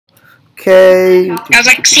Okay. I was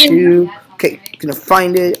like, see. Okay, gonna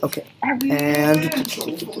find it. Okay. And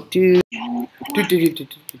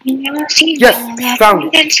yes,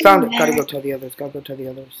 found it. Found it. Gotta go tell the others. Gotta go tell the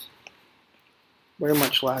others. Very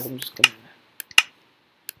much lag. I'm just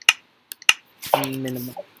gonna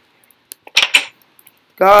minimum.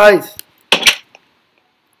 Guys,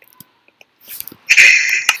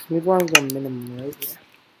 we want to go minimum right here.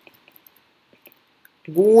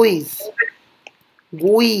 Boys.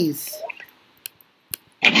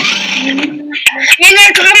 You're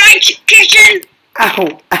gonna go to my kitchen?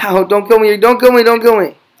 Ow, ow, don't kill me, don't kill me.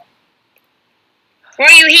 Why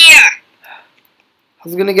are you here? I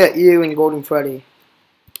was gonna get you and Golden Freddy.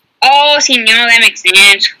 Oh, see, no, that makes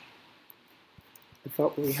sense. I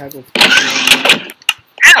thought we had this.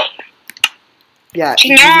 Ow! Yeah.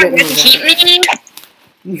 You know what didn't keep me?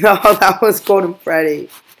 No, that was Golden Freddy.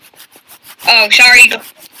 Oh, sorry.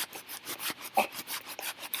 Oh,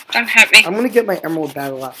 don't hurt me. I'm gonna get my Emerald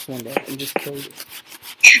Battle Axe one day and just kill you.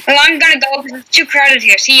 Well, I'm gonna go because it's too crowded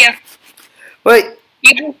here. See ya. Wait.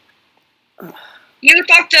 You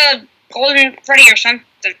talk to Golden Freddy or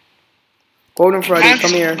something. Golden Freddy,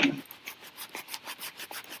 come here.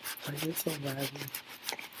 Why is it so loud?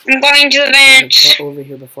 I'm going to the bench. Get over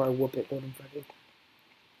here before I whoop it, Golden Freddy.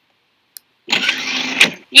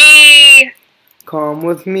 Yay! Come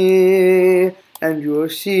with me, and you'll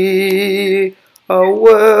see a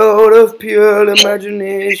world of pure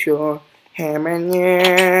imagination.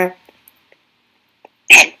 Yeah.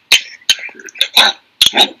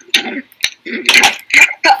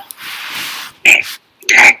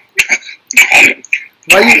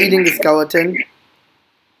 Why are you eating a skeleton?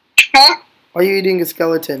 Huh? Why are you eating a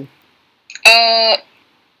skeleton?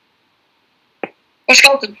 What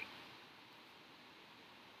skeleton?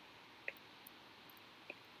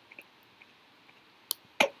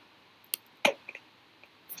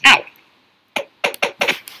 Ow.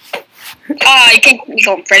 You can't be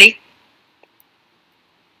going, Freddy.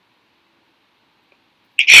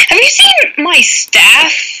 Have you seen my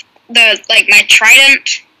staff? My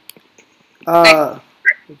trident?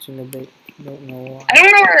 It's in a bit, don't know why. I don't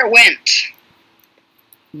know where it went.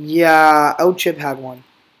 Yeah, Chip had one.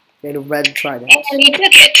 They had a red trident. And he took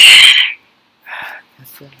it.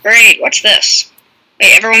 Great, what's this?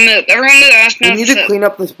 Wait, everyone move. Everyone move. I must know we need to clean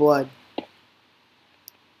up this blood.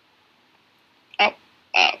 Oh.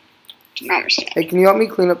 No, understand. Hey, can you help me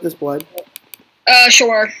clean up this blood?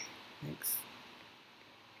 Sure. Thanks.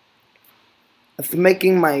 It's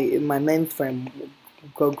making my mainframe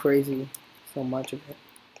go crazy. So much of it.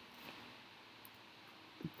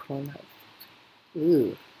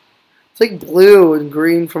 Ooh. It's like blue and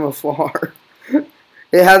green from afar. It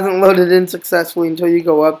hasn't loaded in successfully until you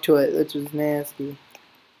go up to it, which is nasty.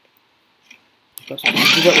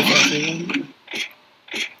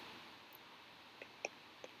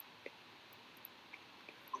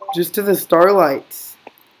 Just to the starlights.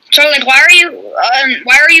 So, why are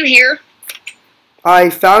you here? I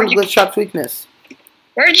found Glitch Shop's weakness.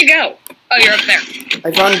 Where'd you go? Oh, you're up there.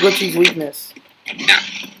 I found Glitchy's weakness. Yeah.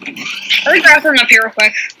 Let me grab him up here real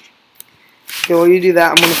quick. Okay, while you do that,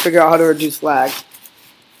 I'm gonna figure out how to reduce lag.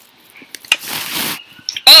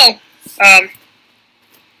 Oh,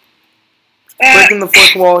 breaking the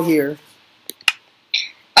fourth wall here.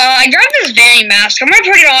 I grabbed this Vanny mask. I'm gonna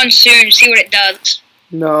put it on soon to see what it does.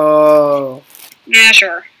 No. Yeah,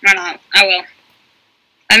 sure. Why not? I will.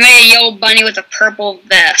 I made a yellow bunny with a purple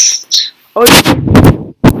vest. Oh,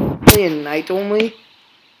 a night only?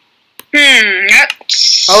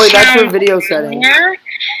 That's... Oh wait, that's your video setting.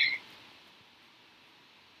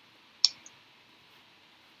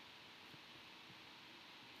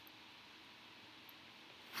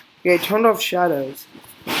 Yeah, I turned off shadows.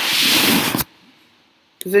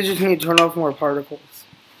 Because I just need to turn off more particles.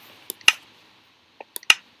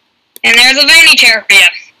 And there's a vanity chair for you.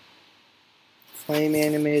 Flame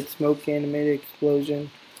animated, smoke animated, explosion,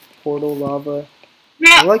 portal, lava.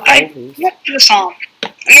 No, I like all these. Let's put this on.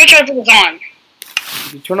 I'm gonna try to put this on.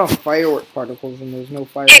 If you turn off firework particles and there's no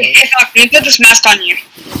fireworks. Hey, let me put this mask on you.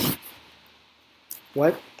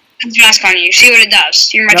 What? Put this mask on you. See what it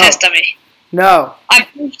does. You're my test dummy. No. I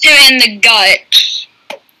punched him in the gut.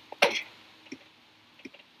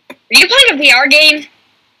 Are you playing a VR game?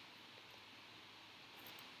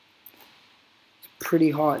 It's pretty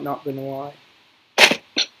hot, not gonna lie.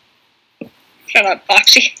 Shut up,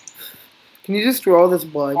 Foxy. Can you just draw this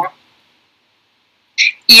blood?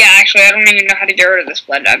 Yeah, actually, I don't even know how to get rid of this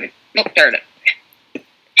blood. I mean, nope, there it is.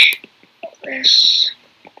 This.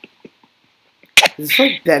 Is this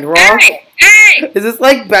like bedrock? Hey! Hey! Is this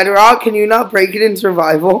like bedrock? Can you not break it in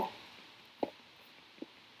survival?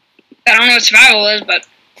 I don't know what survival is, but...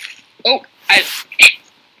 Oh,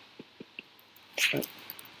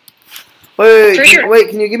 Wait,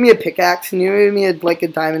 can you give me a pickaxe? Can you give me like a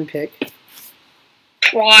diamond pick?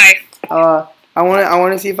 Why? I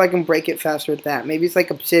want to see if I can break it faster with that. Maybe it's like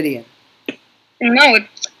obsidian. No,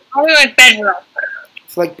 it's probably like bedrock.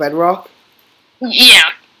 It's like bedrock?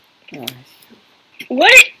 Yeah. Oh.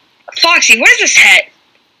 What? Foxy, what is this head?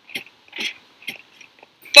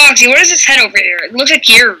 Foxy, what is this head over here? It looks like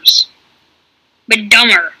yours. But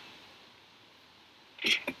dumber.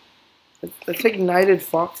 It's ignited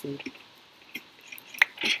Foxy.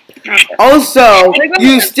 Okay. Also,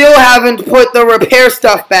 you still haven't put the repair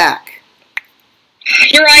stuff back.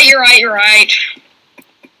 You're right.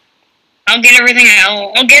 I'll get everything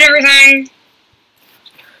out. I'll get everything.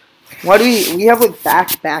 Why do we have like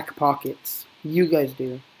back pockets? You guys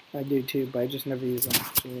do. I do too, but I just never use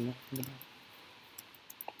them.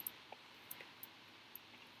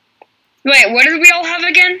 Wait, what did we all have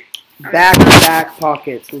again? Back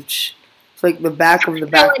pockets, which it's like the back of the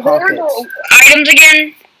back pockets. What were the items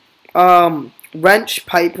again? Wrench,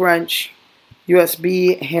 pipe wrench,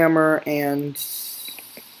 USB, hammer, and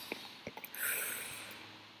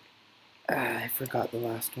I forgot the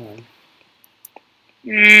last one.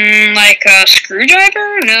 Like a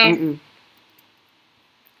screwdriver? No.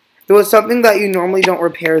 It was something that you normally don't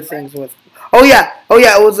repair things with. Oh yeah,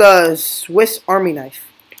 it was a Swiss Army knife.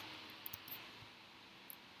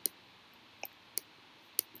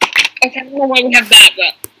 Okay, I don't know why we have that,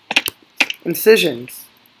 but incisions.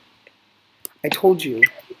 I told you.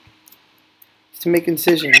 It's to make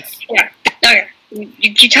incisions. Yeah. Okay.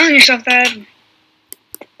 You keep telling yourself that.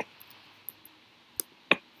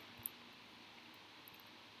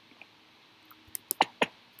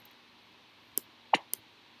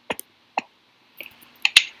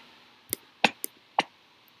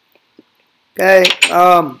 Okay,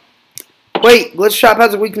 wait, Glitch Shop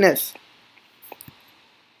has a weakness.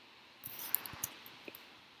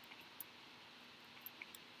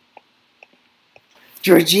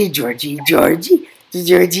 Georgie.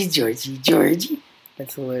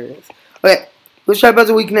 That's hilarious. Okay, Glitch Shop has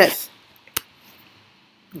a weakness.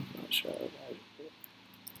 I'm not sure.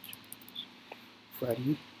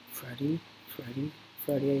 Freddy,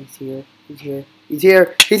 he's here,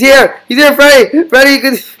 Freddy,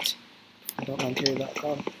 good.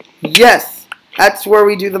 Minteria.com. Yes, that's where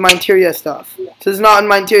we do the Minteria stuff. This is not on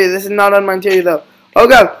Minteria. This is not on Minteria though. Oh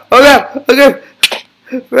god,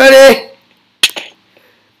 Freddy!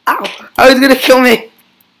 Ow! I was gonna kill me.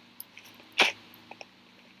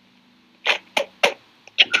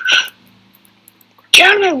 Get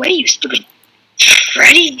out of my way, you stupid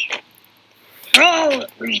Freddy! We're all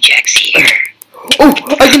rejects here. Oh,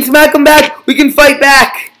 I can smack him back. We can fight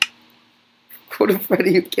back. What if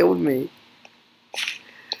Freddy killed me?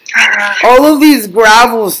 All of these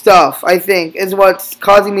gravel stuff, I think, is what's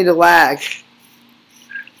causing me to lag.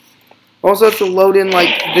 Also have to load in, like,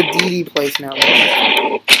 the DD place now.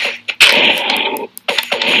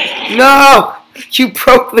 No! You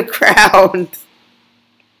broke the ground!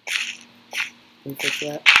 Can you fix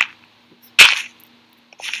that?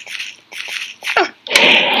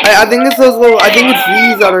 I think it's those little, I think it's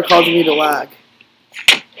these that are causing me to lag.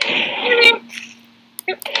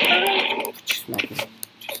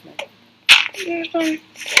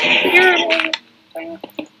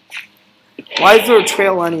 Why is there a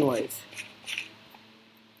trail anyways?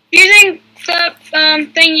 You think the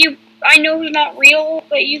thing I know is not real,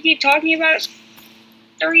 but you keep talking about is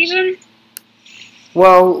the reason?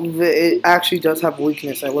 Well, it actually does have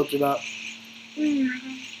weakness. I looked it up.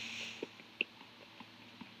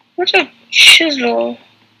 What's a chisel?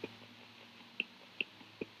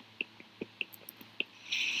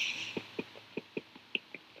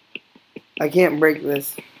 I can't break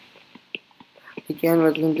this. The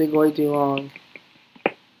camera's going to take way too long.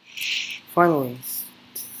 Finally.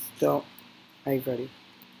 Still. Are you ready?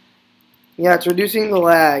 Yeah, it's reducing the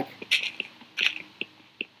lag.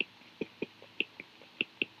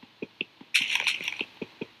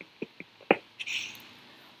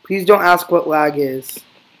 Please don't ask what lag is.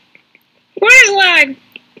 What is lag?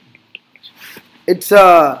 It's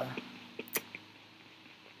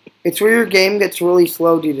where your game gets really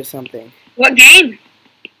slow due to something. What game?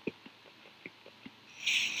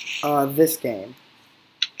 This game.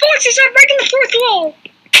 Foxy, stop breaking the fourth wall!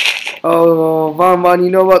 Oh, Von, you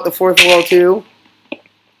know about the fourth wall too?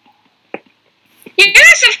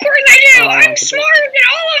 Yes, of course I do! I'm smarter than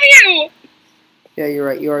all of you! Yeah, you're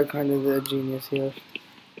right. You are kind of the genius here.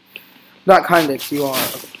 Not kind of, you are.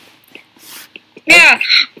 Yeah.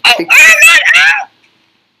 Oh, I'm not out!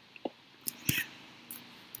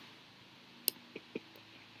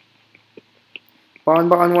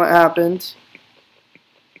 Bonbon, what happened?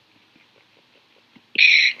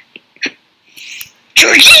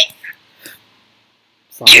 Georgie?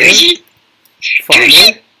 Georgie?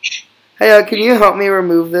 Father? Hey, can you help me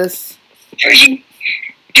remove this? Georgie?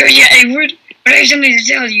 Georgie, I would, but I have something to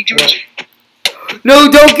tell you, Georgie. No,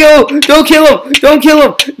 don't kill him! Don't kill him! Don't kill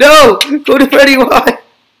him! No! Go to Freddy, why?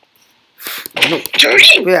 No.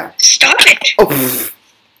 Georgie! Yeah. Stop it! Oh.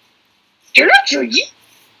 You're not Georgie.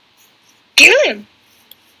 Kill him.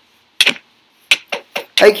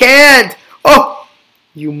 I can't! Oh!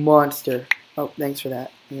 You monster. Oh, thanks for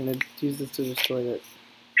that. I'm gonna use this to destroy it.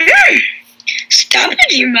 Stop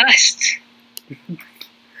it, you must.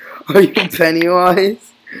 Are you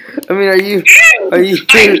Pennywise? I mean, are you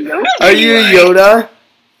Pennywise. Yoda?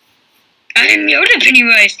 I'm Yoda,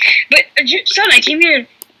 Pennywise. But, son, I came here.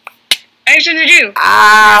 I have something to do.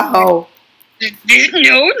 Ow!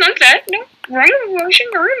 No, not that. No. Wrong emotion,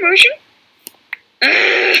 wrong emotion.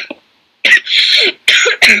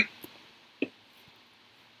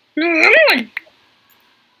 No, wrong one.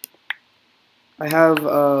 I have, I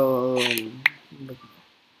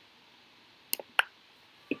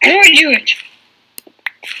want to do it.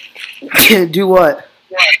 do what?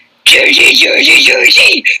 Georgie.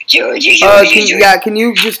 Can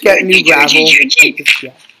you just get new gravel?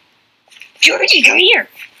 Yeah. Georgie, come here.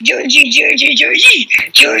 Georgie. Georgie,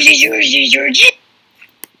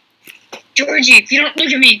 if you don't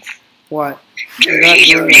look at me. What?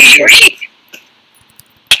 Georgie.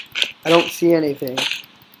 I don't see anything.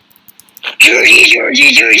 Georgie.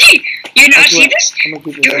 You not see this? I'm gonna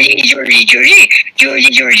keep it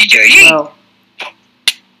Georgie. No.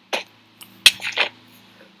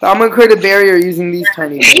 I'm gonna create a barrier using these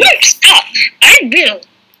tiny bits. Stop! I will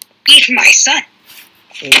eat my son.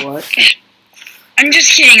 Wait, what? I'm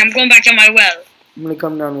just kidding. I'm going back to my well. I'm gonna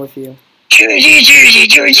come down with you.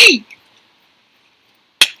 Georgie.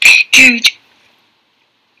 Dude.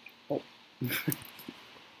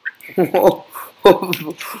 Oh.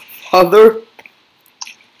 Father?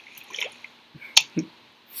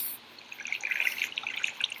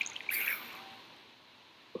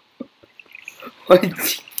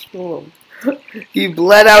 He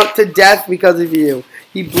bled out to death because of you.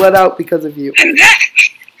 He bled out because of you. I'm back.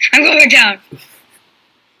 I'm going down.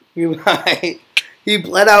 You lied. He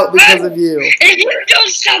bled out because of you. If you don't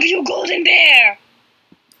stop, you golden bear.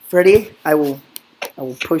 Freddy, I will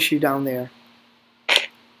push you down there.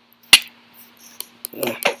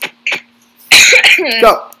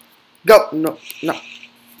 Go. No.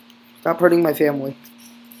 Stop hurting my family.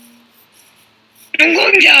 I'm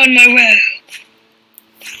going down my well.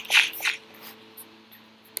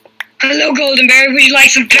 Hello, golden bear. Would you like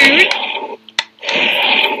some food?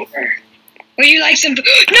 Would you like some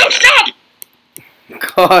food? No, stop!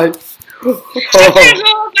 God.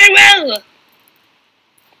 Stop my well.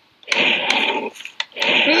 Oh,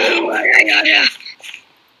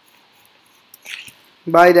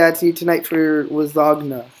 Bye, Dad. See you tonight for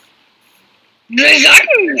lasagna.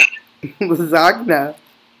 Lasagna. Lasagna.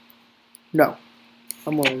 No.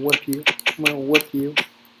 I'm gonna whip you.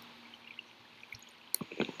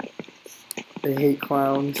 They hate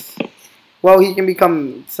clowns. Well, he can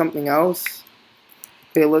become something else.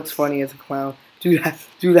 It looks funny as a clown. Dude,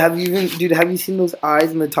 have you seen those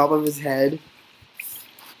eyes on the top of his head?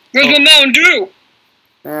 Where's my Mountain Dew?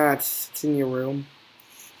 Ah, it's in your room.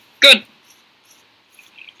 Good.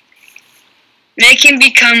 Make him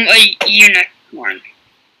become a unicorn.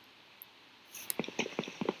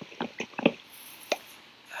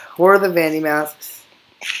 Where are the vanity masks?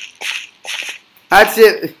 That's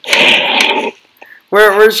it.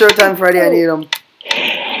 Where's Showtime Freddy? I need him.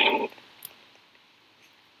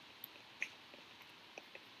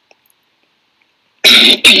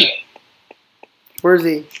 Where's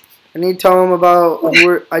he? I need to tell him about who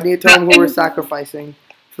we're sacrificing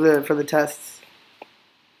for the tests.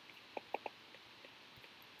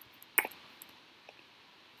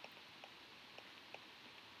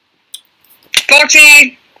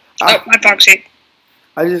 Foxy! Oh, my Foxy.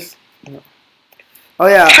 Oh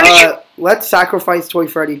yeah, let's sacrifice Toy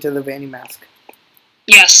Freddy to the Vanny Mask.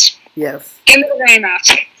 Yes. Yes. Give me the Vanny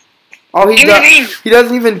Mask. Oh, he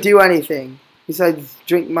doesn't even do anything besides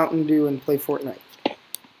drink Mountain Dew and play Fortnite.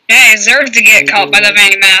 Yeah, he deserves to get caught by the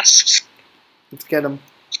Vanny Masks. Let's get him.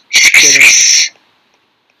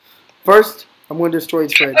 First, I'm going to destroy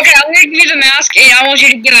his fridge. Okay, I'm going to give you the mask, and I want you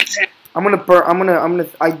to give it to him.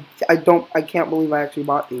 I can't believe I actually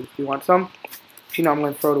bought these. Do you want some? If you know, I'm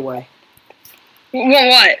going to throw it away.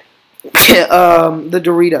 What? The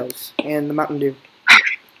Doritos and the Mountain Dew.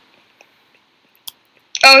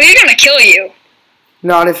 Oh, he's gonna kill you.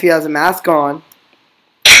 Not if he has a mask on.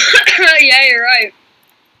 Yeah, you're right.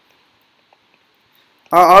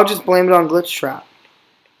 I'll just blame it on Glitch Trap.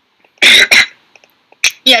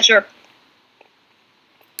 Yeah, sure.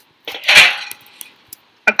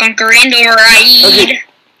 A conquerando ride. Okay.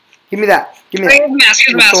 Give me that. Give me that.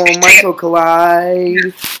 Myself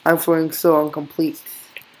collide. I'm feeling so incomplete.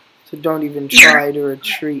 So don't even try to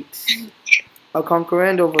retreat. A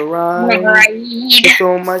conquerand override.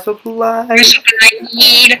 So myself collide.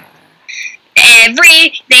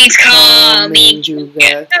 Everything's coming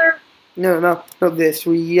together. No, this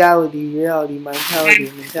reality,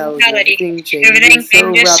 mentality, everything Everything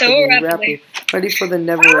changes so changes rapidly. Ready for the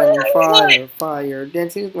never-ending fire,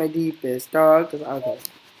 dancing with my deepest dark. Okay.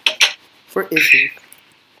 Where is he?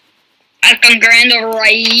 Al conquerando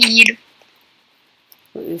ride.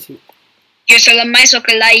 Where is he? Yo solo myself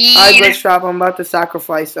collide. Alright, Glitch Trap, I'm about to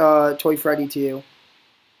sacrifice Toy Freddy to you.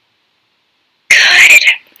 Good.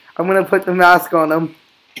 I'm gonna put the mask on him.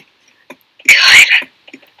 Good.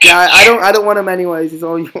 Yeah, I don't want him anyways. He's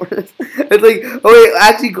all yours. It's like, oh wait,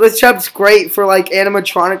 actually, Glitch Trap's great for like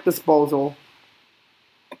animatronic disposal.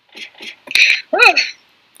 Oh,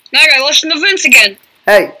 now I gotta listen to Vince again.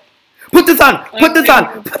 Hey, put this on. Put this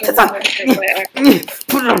on. Put this on. Put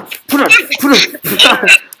it on. Put it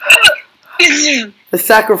on. The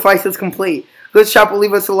sacrifice is complete. Glitch Trap will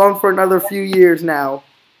leave us alone for another few years now.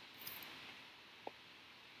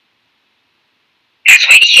 That's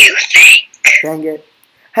what you think. Dang it.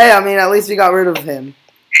 Hey, I mean, at least we got rid of him.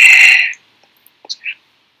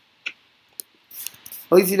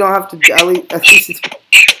 At least you don't have to.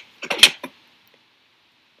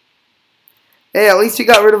 Hey, at least you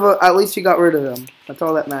got rid of. At least you got rid of him. That's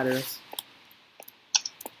all that matters.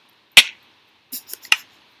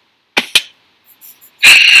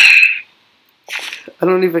 I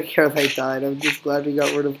don't even care if I died. I'm just glad we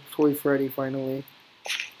got rid of Toy Freddy finally.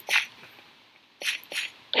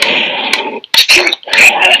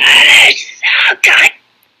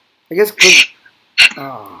 I guess.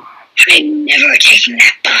 Oh. I'm never taking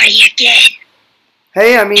that body again.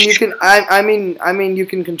 Hey, I mean you can. I mean you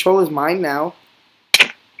can control his mind now.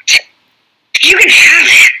 You can have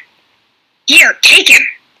him. Here, take him.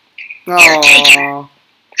 Oh.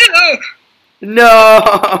 No.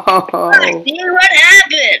 See what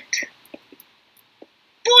happened?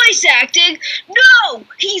 Voice acting? No,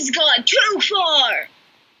 he's gone too far.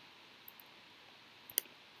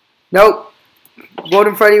 Nope.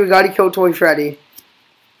 Golden Freddy, we gotta kill Toy Freddy.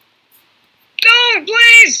 No,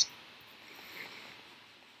 please.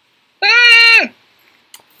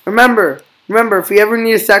 Remember, if we ever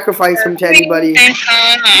need to sacrifice him to anybody.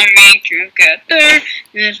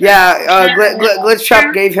 Yeah, Glitch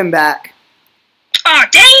Trap gave him back. Oh,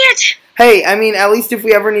 dang it! Hey, I mean, at least if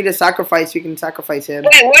we ever need to sacrifice, we can sacrifice him.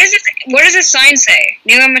 Wait, what does this sign say?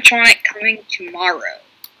 New animatronic coming tomorrow.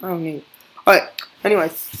 Oh, neat. Alright,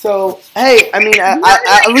 anyways, so, hey, I mean, at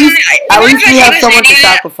least we have someone to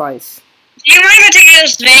sacrifice. Do you mind if I take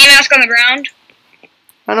this Vinny mask on the ground?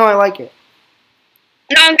 I know, I like it.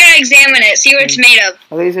 No, I'm gonna examine it, see what it's made of.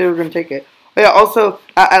 I thought you said we were gonna take it. Oh, yeah, also,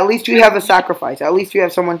 at least we have a sacrifice. At least we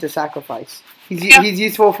have someone to sacrifice. He's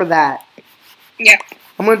useful for that. Yeah.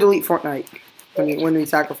 I'm gonna delete Fortnite when we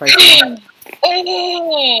sacrifice him.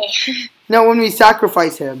 Oh. No, when we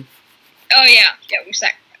sacrifice him. Oh yeah, we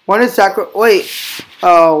sacrifice. When is wait.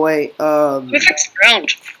 Oh wait. We fix the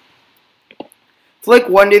ground. It's like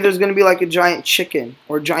one day there's gonna be like a giant chicken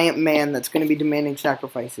or giant man that's gonna be demanding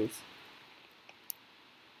sacrifices.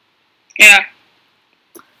 Yeah.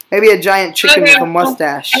 Maybe a giant chicken with a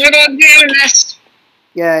mustache. I'm gonna go examine this.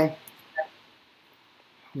 Yay.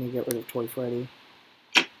 Let me get rid of Toy Freddy.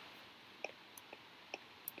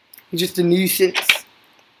 He's just a nuisance.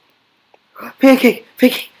 Pancake!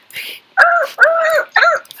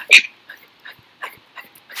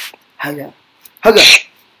 Hugga.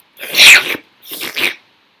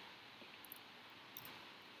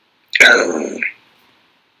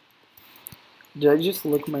 Did I just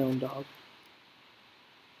lick my own dog?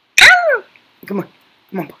 Come on.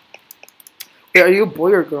 Wait, are you a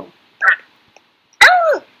boy or a girl?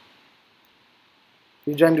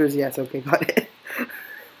 Your gender is yes. Okay, got it.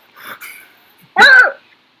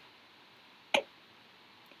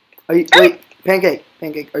 Wait, Pancake,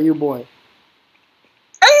 are you a boy?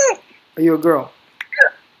 Are you a girl?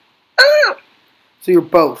 So you're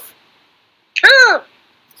both. So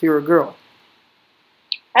you're a girl.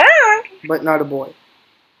 But not a boy.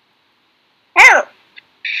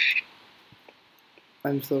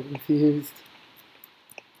 I'm so confused.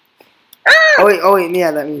 Oh wait,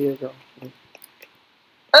 yeah, that means you're a girl.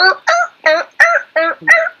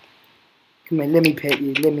 Come on, let me pet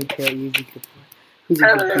you. Who's a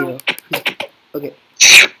good girl? Okay.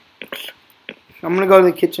 I'm gonna go to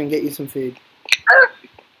the kitchen and get you some food.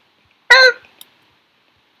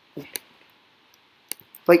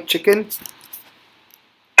 Like chicken?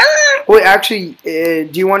 Wait, actually,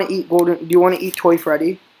 do you want to eat golden? Do you want to eat Toy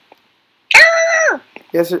Freddy?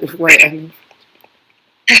 Yes. Wait.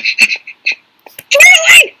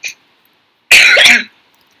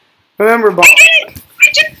 Remember, Bon.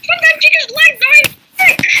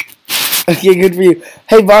 Okay, good for you.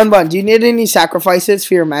 Hey, Bon, do you need any sacrifices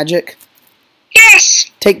for your magic? Yes.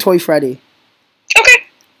 Take Toy Freddy. Okay.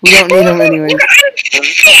 We don't need him anyway.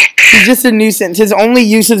 He's just a nuisance. His only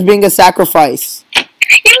use is being a sacrifice. My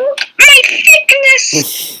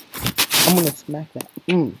thickness. I'm gonna smack that.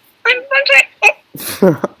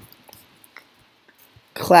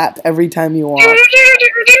 Clap every time you walk.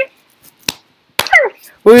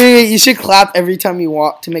 Wait, you should clap every time you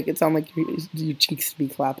walk to make it sound like your cheeks be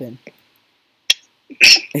clapping. I'm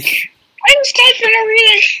scared for no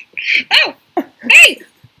reason. Oh, hey,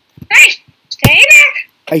 stay back.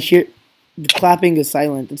 I hear the clapping is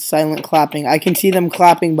silent. It's silent clapping. I can see them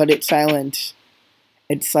clapping, but it's silent.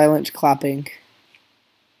 It's silent clapping.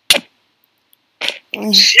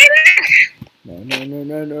 Stay back.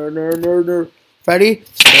 No. Freddy,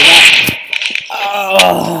 stay back.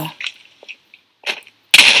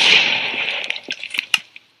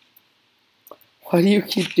 Why do you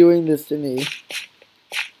keep doing this to me?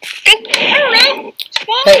 I don't know.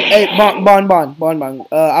 Hey, Bon.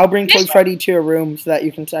 I'll bring Toy Freddy to your room so that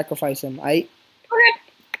you can sacrifice him, aight? Okay.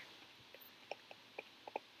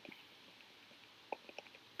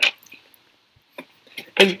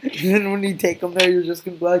 And then when you take him there, you're just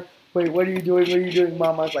gonna be like, wait, what are you doing? What are you doing?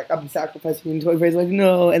 Mama's like, I'm sacrificing you. And Toy Freddy's like,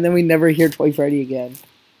 no. And then we never hear Toy Freddy again.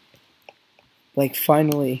 Like,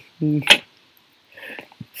 finally.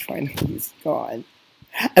 Finally, he's gone.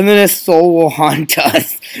 And then his soul will haunt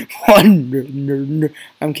us.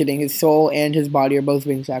 I'm kidding. His soul and his body are both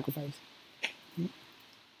being sacrificed.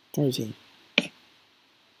 Where is he?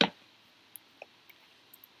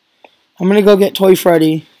 I'm gonna go get Toy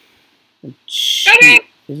Freddy. Okay.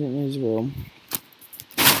 Isn't in his room.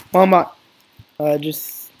 Mama,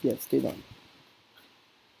 just stay down.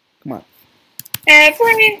 Come on.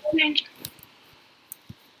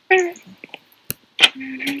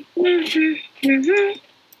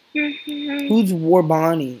 Who's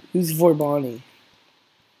Warbani? Who's Vorbani?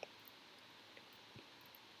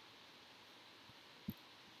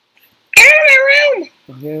 Get out of my room!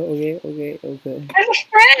 Okay. I have a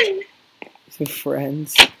friend. Some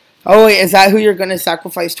friends. Oh wait, is that who you're gonna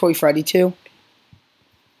sacrifice Toy Freddy to?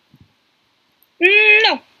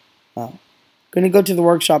 No. Oh. Gonna go to the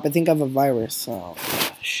workshop. I think I have a virus. Oh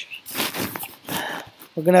gosh.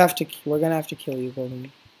 We're gonna have to kill you,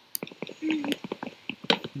 Golden.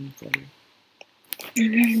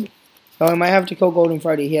 Oh, I might have to kill Golden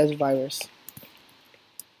Freddy. He has a virus.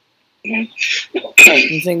 I'm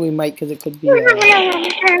saying we might because it could be.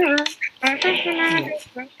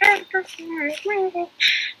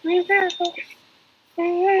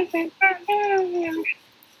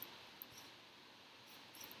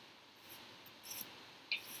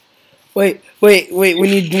 Wait. When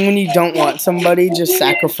you don't want somebody, just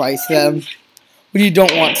sacrifice them. When you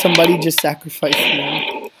don't want somebody, just sacrifice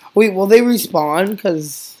them. Wait, will they respawn?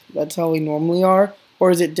 Because that's how we normally are,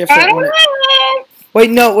 or is it different? Wait,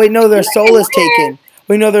 no, their soul is taken.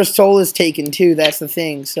 We know their soul is taken too. That's the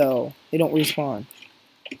thing. So they don't respawn.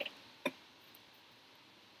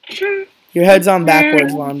 Your head's on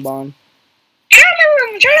backwards, Bon. Get out of my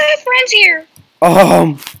room. I'm trying to have friends here.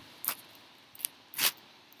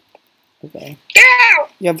 Okay. Get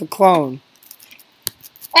out. You have a clone.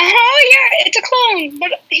 Yeah, it's a clone,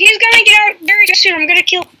 but he's gonna get out very soon. I'm gonna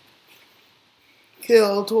kill.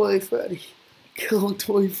 Kill Toy Freddy. Kill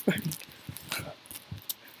Toy Freddy.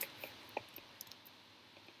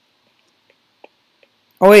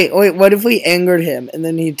 Oh wait, what if we angered him and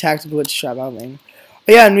then he attacked Glitch Trap out of anger?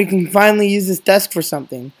 Oh yeah, and we can finally use this desk for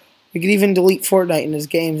something. We could even delete Fortnite in his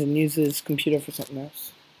games and use his computer for something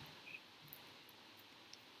else.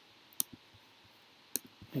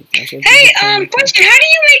 Hey, question, how do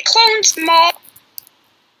you make clones small?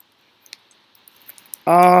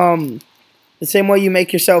 The same way you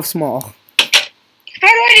make yourself small. How do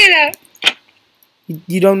I do that?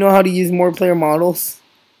 You don't know how to use more player models?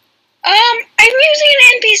 I'm using an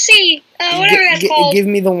NPC, whatever that's called. Give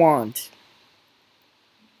me the wand.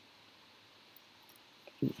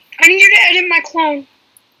 I need you to edit my clone.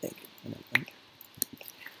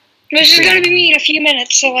 This is gonna be me in a few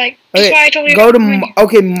minutes, so like, that's why I told you. Go to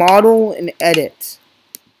model and edit.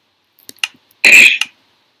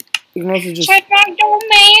 You can also just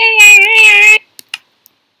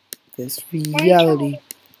this reality.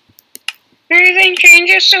 Everything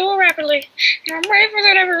changes so rapidly. I'm ready for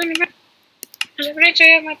that ever. Oh,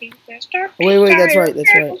 wait, that's right,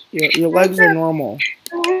 that's right. Your legs are normal.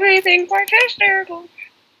 Everything quite hysterical.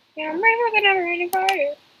 Yeah, I'm braver than ever in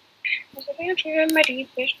fire. As I dance with my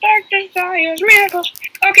deepest, dark desires, miracles.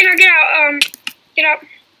 Okay, now get out. Get out.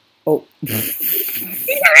 Oh. You're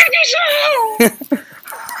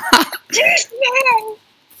too slow.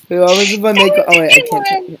 Wait, what was if I make? Oh wait, I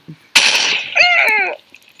can't.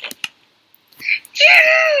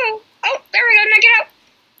 Oh, there we go. Now get out.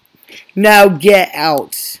 Now get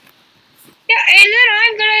out. Yeah, and then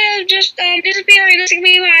I'm gonna just disappear. This is gonna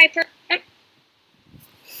be my.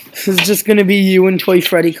 This is just gonna be you and Toy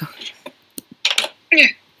Freddy.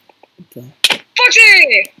 Okay.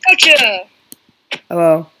 Gotcha.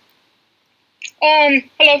 Hello.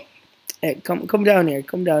 Hello. Hey, come down here.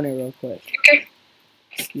 Come down here real quick. Okay.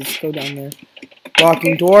 Just go down there.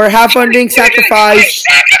 Locking door. Have fun being sacrificed.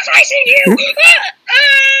 I'm sacrificing you.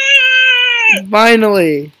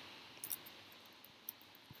 Finally.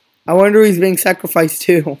 I wonder who he's being sacrificed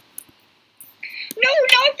to. No,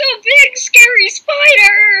 not the big scary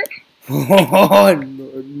spider. Oh,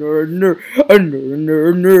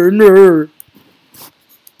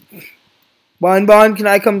 no. Bon, can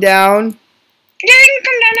I come down? Yeah, you can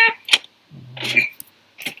come down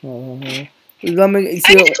now. Let me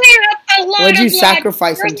see. I just cleared up a lot. What'd you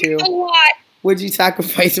sacrifice him to? A lot. What'd you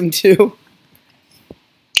sacrifice him to? You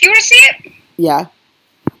want to see it? Yeah.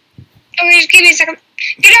 Okay, just give me a second.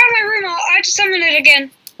 Get out of my room. I'll have to summon it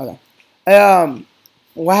again. Okay.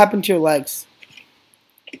 What happened to your legs?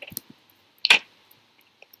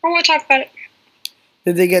 I want to talk about it.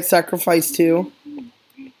 Did they get sacrificed too?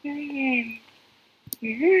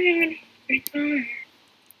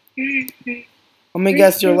 Let me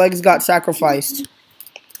guess, your legs got sacrificed.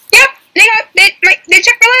 Yep, they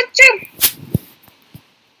took my legs too.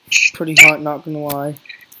 Pretty hot, not gonna lie.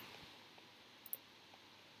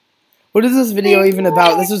 What is this video even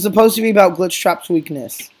about? This is supposed to be about Glitch Trap's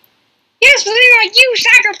weakness. Yes, but then like you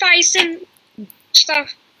sacrifice and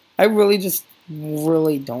stuff. I really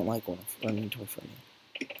don't like Golden Toy Freddy.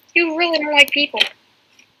 You really don't like people.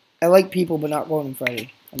 I like people, but not Golden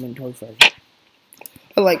Freddy. I mean Toy Freddy.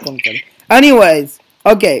 I like Golden Freddy. Anyways,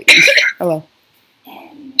 okay. Hello.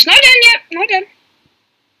 It's not done yet. Not done.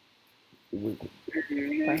 Okay.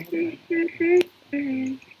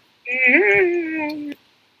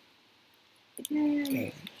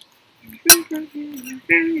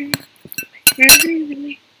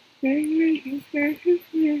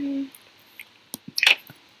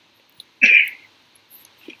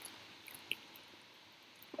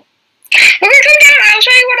 Okay, come down. I'll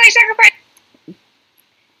show you what I sacrificed.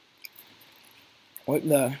 What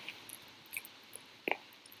the?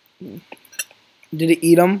 Did it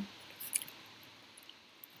eat them?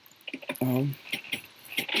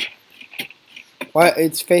 What?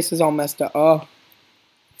 Its face is all messed up. Oh.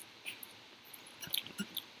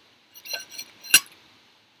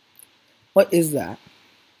 What is that?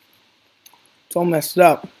 It's all messed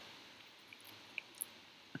up.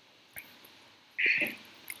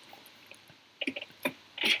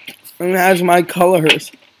 And it has my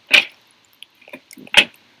colors.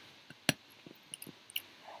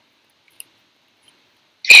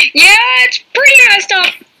 Yeah, it's pretty messed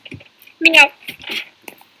up. Yeah.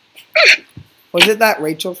 Was it that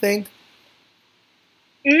Rachel thing?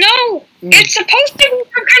 No, it's supposed to be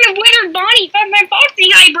some kind of weird body from my Foxy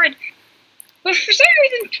hybrid. But for some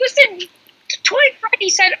reason, Twisted Toy Freddy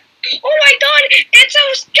said, "Oh my god, it's a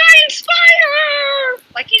giant spider!"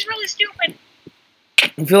 Like he's really stupid.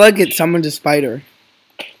 I feel like it summoned a spider.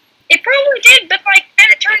 It probably did, but like then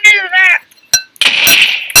it turned into that.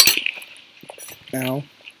 No.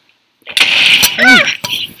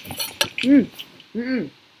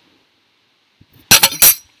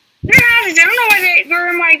 I don't know why they're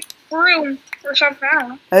in my room or something. I don't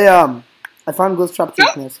know. Hey, I found Glitch Trap's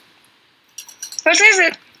weakness. What is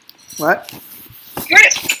it? What? What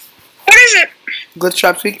is it? Glitch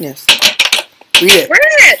Trap's weakness. Read it. Where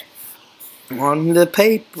is it? On the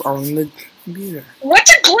paper, on the computer.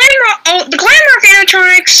 What's a glamour? Oh, the glamour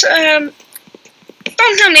animatronics.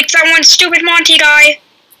 Don't tell me it's that one stupid Monty guy.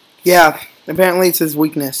 Yeah, apparently it's his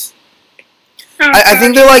weakness. Oh, I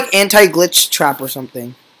think they're like anti-glitch trap or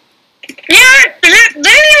something. Yeah, didn't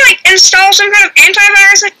he like install some kind of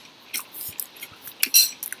antivirus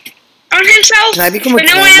on himself? Can I become a but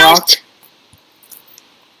no one glam rock? else?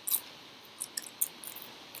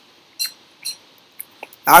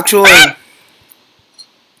 Actually,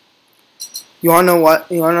 you wanna know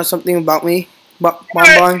what? You wanna know something about me? Bon.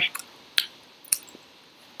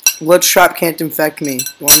 Glitch Trap can't infect me.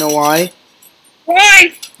 You wanna know why?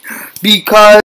 Why? Because